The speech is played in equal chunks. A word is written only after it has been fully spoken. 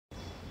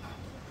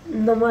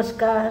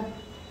नमस्कार,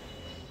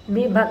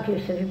 मी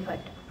भाग्यश्री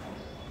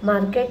फाटक.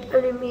 मार्केट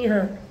आणि मी हा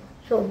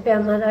सोप्या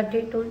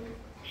मराठीतून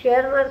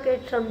शेअर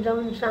मार्केट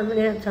समजावून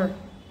सांगण्याचा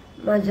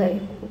माझा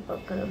एक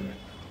उपक्रम आहे.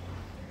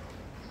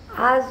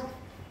 आज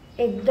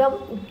एकदम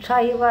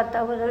उत्साही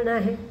वातावरण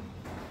आहे.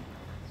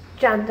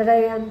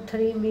 चांद्रयान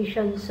 3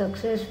 मिशन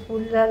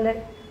सक्सेसफुल झालं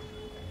आहे.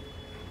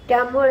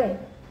 त्यामुळे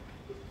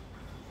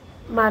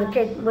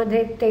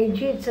मार्केटमध्ये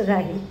तेजीच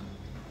राहील.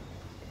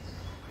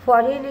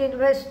 फॉरेन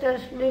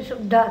इन्व्हेस्टर्सनी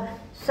सुद्धा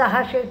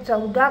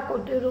 614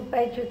 कोटी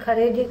रुपयाची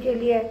खरेदी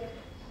केली आहे,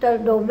 तर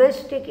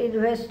डोमेस्टिक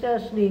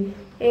इन्व्हेस्टर्सनी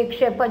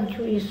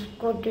 125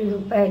 कोटी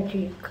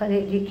रुपयाची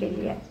खरेदी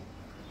केली आहे.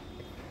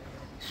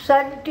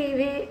 सन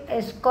TV,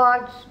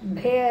 एस्कॉर्ट्स,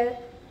 भेर,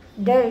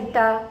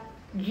 delta,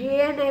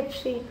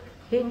 GNFC,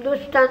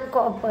 Hindustan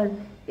copper,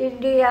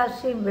 India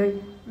cement,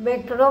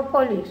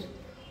 metropolis,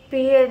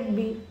 PNB,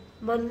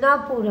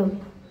 Manappuram,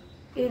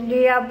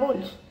 India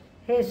bulls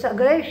हे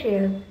सगळे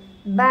शेअर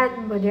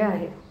बॅनमध्ये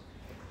आहे.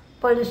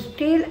 पण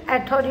स्टील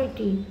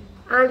अथॉरिटी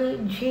आणि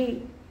झी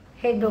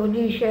हे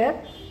दोन्ही शेअर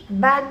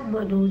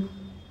बॅनमधून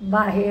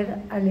बाहेर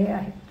आले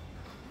आहेत.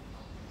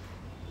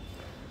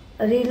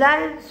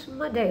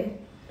 रिलायन्समध्ये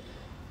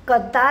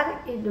कतार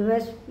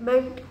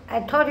इन्व्हेस्टमेंट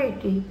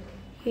अथॉरिटी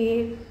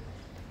ही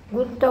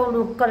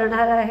गुंतवणूक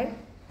करणार आहे.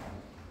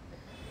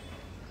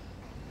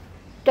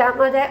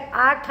 त्यामध्ये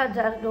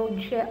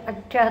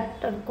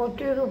 8,278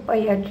 कोटी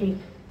रुपयाची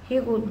ही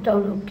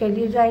गुंतवणूक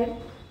केली जाईल.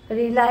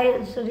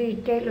 रिलायन्स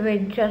रिटेल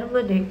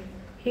व्हेंचरमध्ये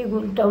ही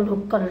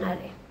गुंतवणूक करणार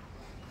आहे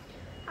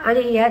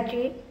आणि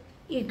ह्याची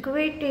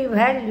इक्विटी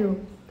व्हॅल्यू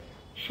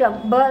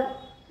 $100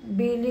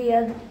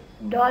 बिलियन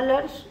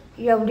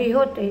एवढी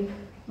होते,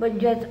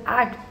 म्हणजेच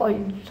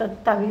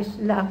 8.27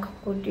 लाख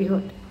कोटी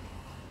होते.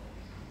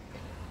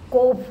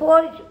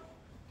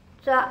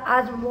 कोफोर्जचा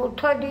आज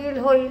मोठं डील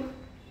होईल.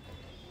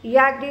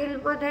 या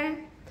डीलमध्ये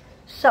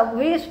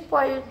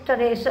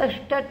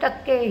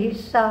 26.63%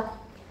 हिस्सा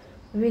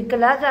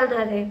विकला जाणार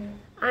आहे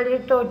आणि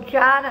तो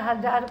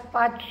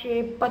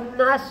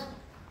 4,550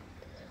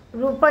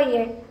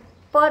 रुपये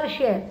पर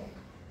शेअर,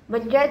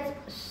 म्हणजेच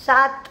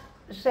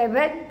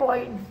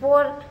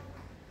 7.4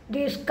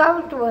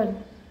 डिस्काउंटवर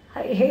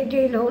हे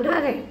डील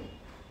होणार आहे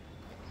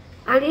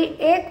आणि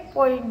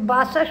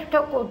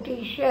 1.62 कोटी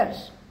शेअर्स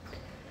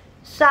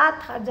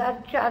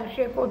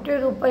 7,400 कोटी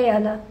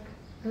रुपयाला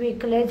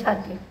विकले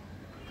जातील.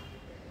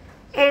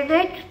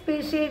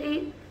 NHPCनी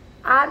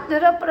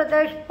Andhra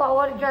Pradesh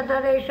power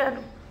generation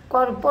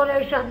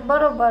corporation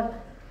बरोबर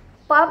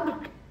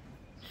pumped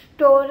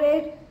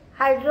storage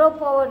hydro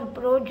power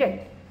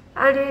project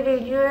आणि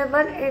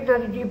रिन्युएबल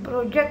एनर्जी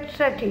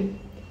प्रोजेक्टसाठी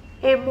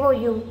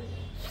MOU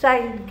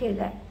साईन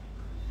केला आहे.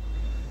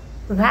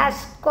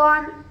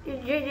 व्हॅस्कॉन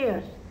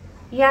इंजिनियर्स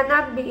यांना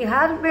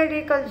बिहार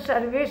मेडिकल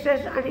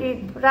सर्व्हिसेस आणि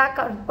इन्फ्रा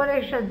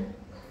कॉर्पोरेशन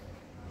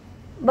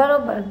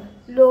बरोबर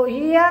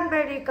लोहिया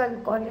मेडिकल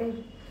कॉलेज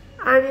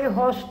आणि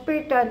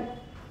हॉस्पिटल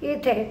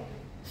इथे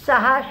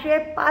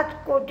 605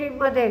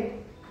 कोटीमध्ये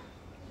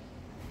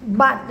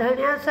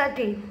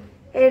बांधण्यासाठी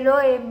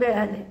LOA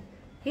मिळाले.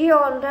 ही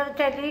ऑर्डर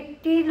त्यांनी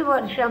 3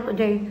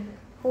 वर्षामध्ये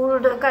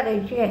पूर्ण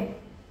करायची आहे.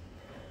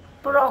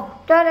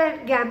 प्रॉक्टर अँड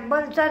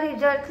गॅम्बलचा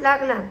रिझल्ट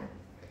लागला,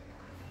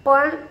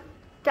 पण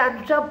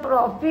त्यांचं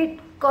प्रॉफिट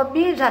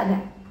कमी झालं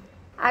आहे.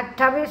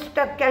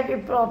 28%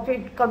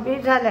 प्रॉफिट कमी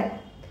झालं आहे.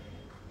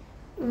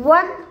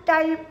 वन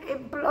टाईम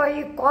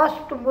एम्प्लॉई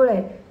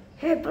कॉस्टमुळे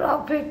हे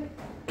प्रॉफिट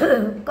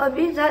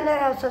कमी झालं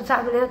आहे असं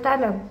सांगण्यात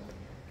आलं.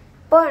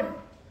 पण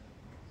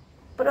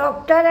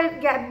प्रॉक्टर अँड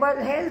गॅम्बल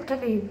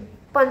हेल्थनी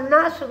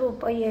 50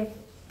 रुपये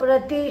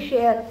प्रति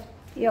शेअर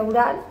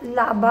एवढा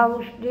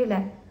लाभांश दिला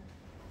आहे.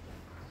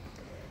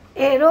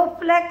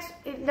 एरोफ्लेक्स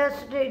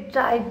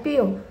इंडस्ट्रीजचा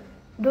IPO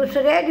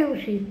दुसऱ्या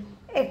दिवशी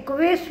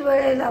 21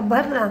 वेळेला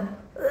भरला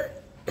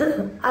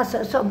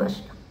असं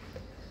समजतं.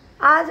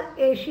 आज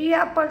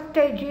एशिया पण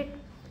तेजीत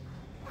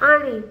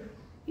आणि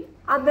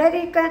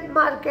अमेरिकन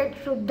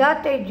मार्केटसुद्धा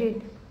तेजीत,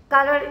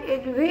 कारण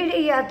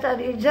NVIDIAचा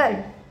रिझल्ट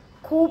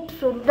खूप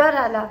सुंदर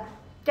आला.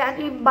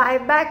 त्यांनी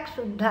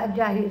बायबॅकसुद्धा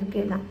जाहीर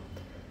केला.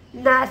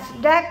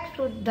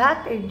 नॅसडॅकसुद्धा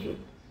तेजीत.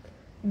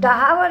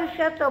 10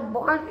 वर्षाचं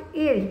बॉन्ड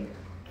यील्ड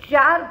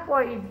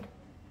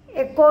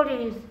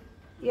 4.19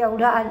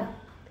 एवढा आला.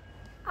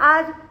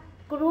 आज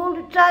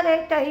क्रूडचा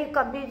रेटही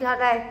कमी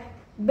झाला आहे,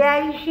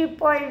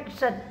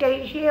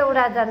 82.87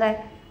 एवढा झाला आहे.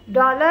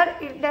 डॉलर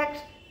इंडेक्स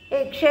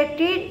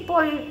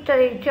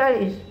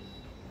 103.43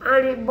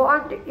 आणि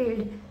बॉन्ड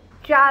यील्ड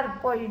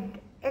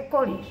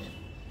 4.19.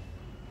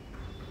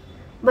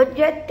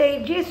 म्हणजे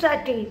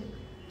तेजीसाठी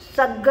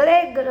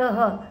सगळे ग्रह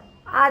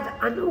आज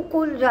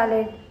अनुकूल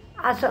झाले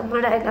असं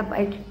म्हणायला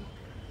पाहिजे.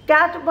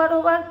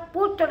 त्याचबरोबर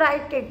पुट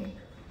रायटिंग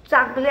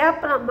चांगल्या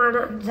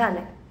प्रमाणात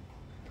झालं.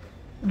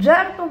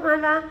 जर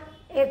तुम्हाला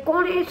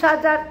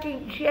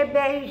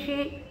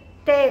 19,382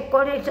 ते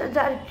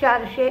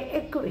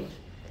 19,421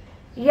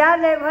 या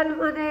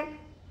लेव्हलमध्ये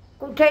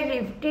कुठे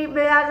निफ्टी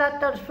मिळाला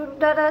तर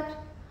सुंदरच,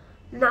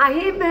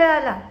 नाही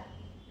मिळाला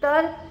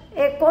तर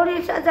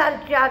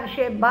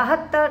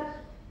 19,472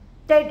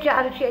 ते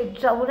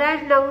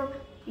 494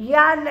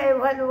 या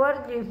लेव्हलवर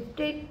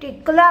निफ्टी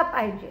टिकला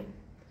पाहिजे.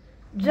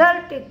 जर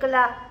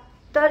टिकला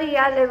तर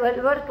या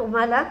लेव्हलवर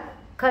तुम्हाला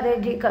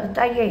खरेदी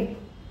करता येईल.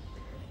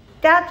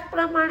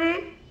 त्याचप्रमाणे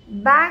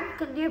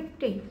बँक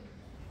निफ्टी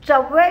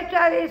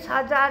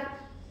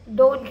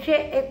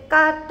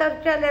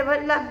 44,271च्या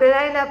लेव्हलला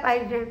मिळायला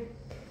पाहिजे.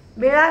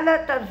 मिळालं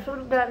तर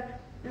सुंदर,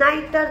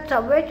 नाहीतर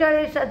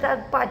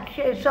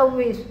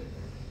 44,526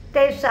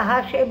 ते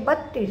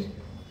 632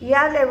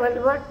 या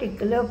लेव्हलवर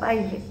टिकलं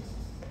पाहिजे.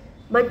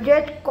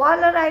 म्हणजेच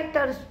कॉल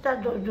रायटर्सचा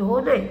जो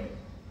झोन आहे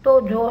तो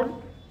झोन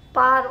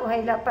पार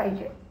व्हायला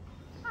पाहिजे.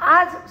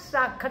 आज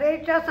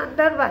साखरेच्या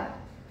संदर्भात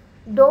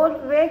 2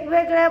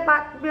 वेगवेगळ्या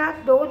बातम्या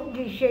 2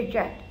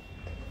 दिशेच्या आहेत.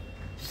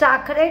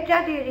 साखरेच्या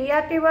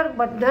निर्यातीवर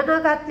बंधनं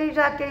घातली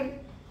जातील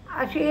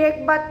अशी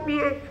एक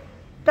बातमी आहे,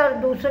 तर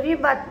दुसरी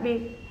बातमी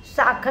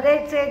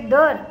साखरेचे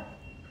दर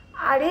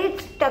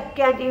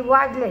 2.5%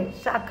 वाढले,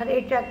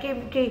 साखरेच्या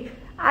किमती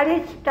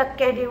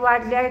 2.5%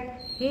 वाढल्या आहेत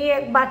ही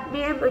एक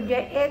बातमी आहे. म्हणजे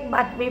एक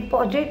बातमी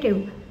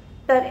पॉझिटिव्ह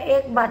तर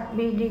एक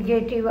बातमी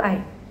निगेटिव्ह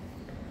आहे.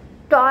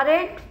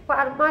 टॉरेंट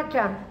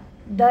फार्माच्या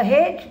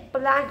दहेज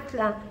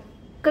प्लांटला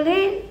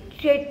क्लीन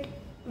चिट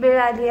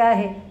मिळाली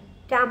आहे,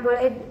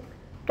 त्यामुळे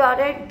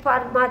टॉरेंट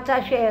फार्माचा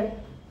शेअर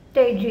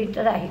तेजीत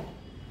राहील.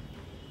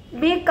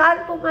 मी काल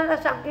तुम्हाला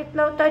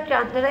सांगितलं होतं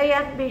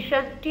चांद्रयान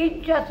मिशन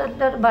 3च्या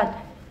संदर्भात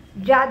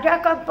ज्या ज्या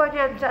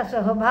कंपन्यांचा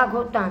सहभाग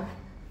होता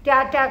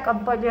त्या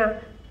कंपन्या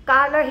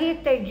कालही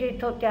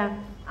तेजीत होत्या,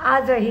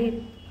 आजही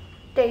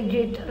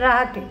तेजीत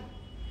राहतील.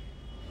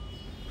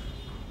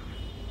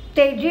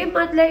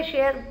 तेजीमधले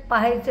शेअर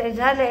पाहायचे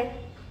झाले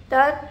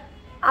तर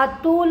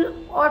Atul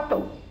auto,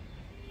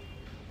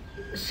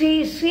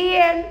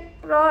 CCL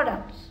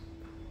products,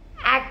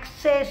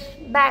 axis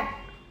bank,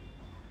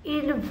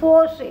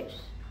 Infosys,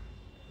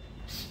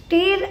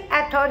 steel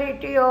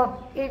authority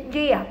of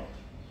India,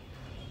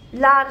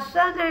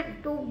 Larsen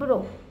and Toubro,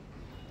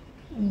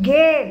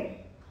 गेल,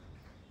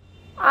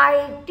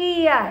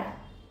 ITI,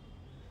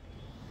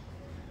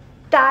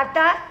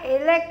 टाटा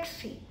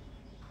एलेक्सी,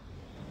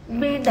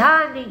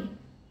 मिधानी,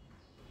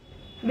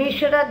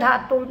 मिश्र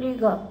धातू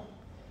निगम,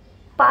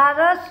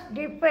 पारस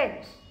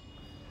डिफेन्स,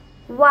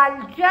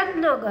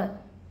 वालचंद नगर,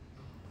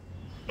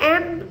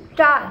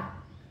 M-Tar,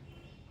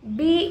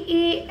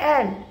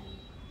 BEL,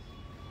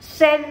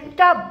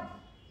 सेंटम,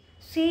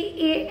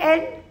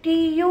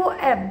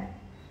 CENTUM,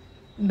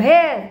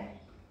 भेल,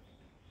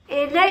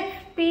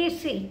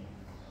 NHPC,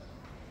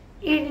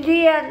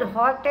 Indian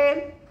hotel,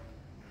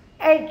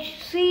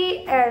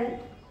 HCL,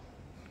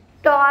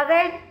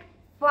 torrent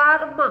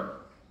pharma,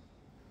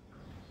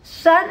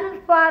 सन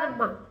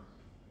pharma,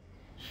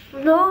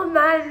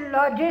 Snowman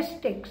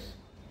logistics,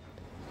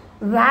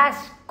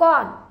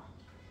 व्हॅस्कॉन,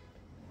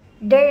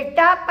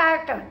 data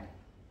pattern,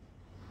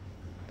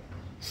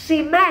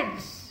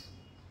 cements,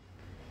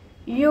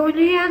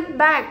 union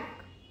bank,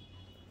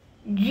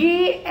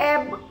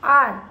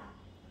 GMR,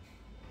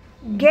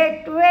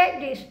 gateway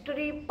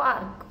डिस्ट्री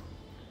park,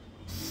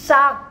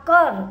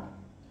 साकर,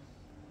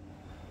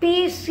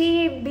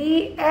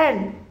 PCBL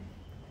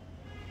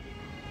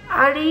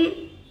आणि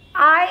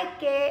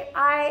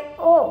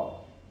IKIO,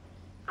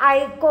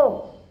 आयको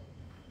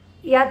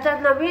याचा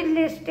नवीन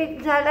listing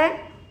झालंय,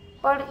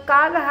 पण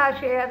काल हा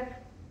शेअर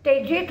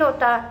तेजीत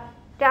होता,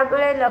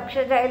 त्यामुळे लक्ष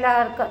द्यायला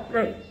हरकत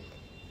नाही.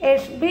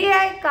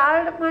 SBI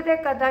कार्डमध्ये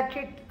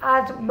कदाचित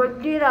आज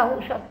मंदी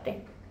राहू शकते.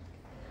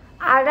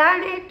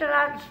 अडाणी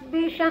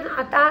ट्रान्समिशन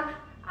आता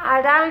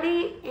अडाणी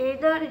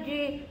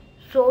एनर्जी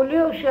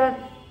सोल्युशन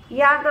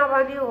या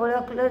नावाने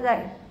ओळखलं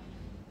जाईल.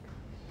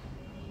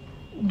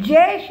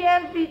 जे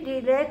शेअर मी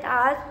दिलेत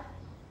आज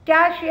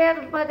त्या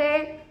शेअरमध्ये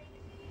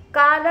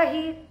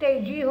कालही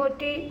तेजी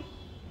होती,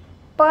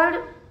 पण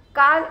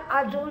काल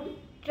अजून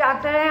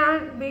चांद्रयान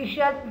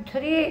मिशन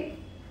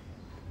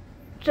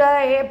 3चं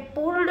हे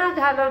पूर्ण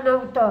झालं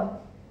नव्हतं,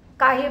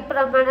 काही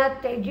प्रमाणात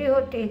तेजी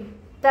होती,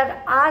 तर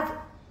आज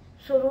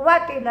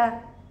सुरुवातीला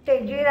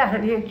तेजी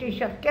राहण्याची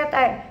शक्यता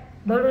आहे,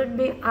 म्हणून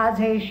मी आज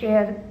हे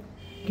शेअर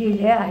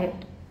दिले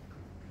आहेत.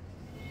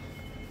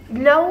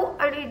 9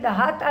 आणि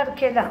 10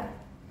 तारखेला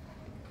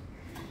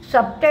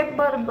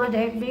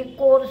सप्टेंबरमध्ये मी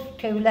कोर्स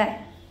ठेवला आहे.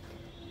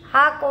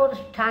 हा कोर्स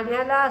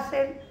ठाण्याला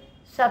असेल,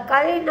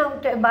 सकाळी 9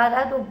 ते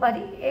 12,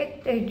 दुपारी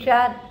 1 ते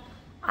 4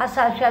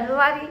 असा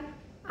शनिवारी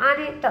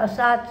आणि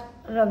तसाच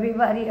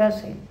रविवारी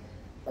असेल.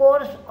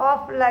 कोर्स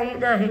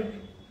ऑफलाईन आहे.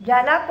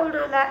 ज्याला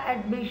कोणाला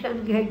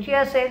ॲडमिशन घ्यायची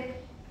असेल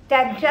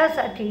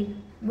त्यांच्यासाठी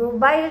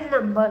मोबाईल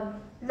नंबर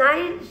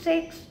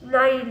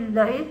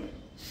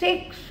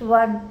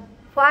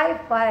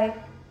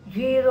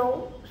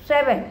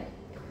 9699615507,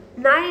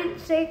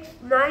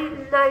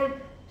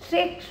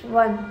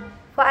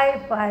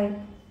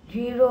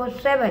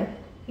 9699615507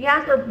 या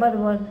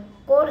नंबरवर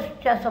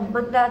कोर्सच्या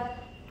संबंधात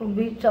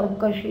तुम्ही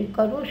चौकशी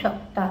करू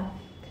शकता.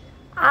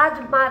 आज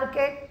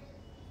मार्केट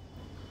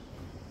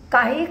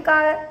काही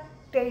काळ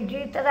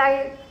तेजीत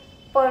राहील,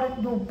 पण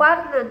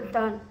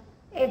दुपारनंतर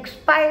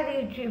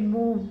एक्सपायरीची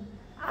मूव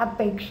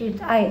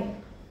अपेक्षित आहे.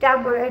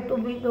 त्यामुळे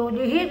तुम्ही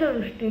दोन्हीही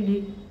दृष्टीने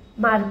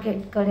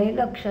मार्केटकडे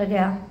लक्ष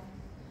द्या.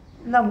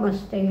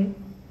 नमस्ते.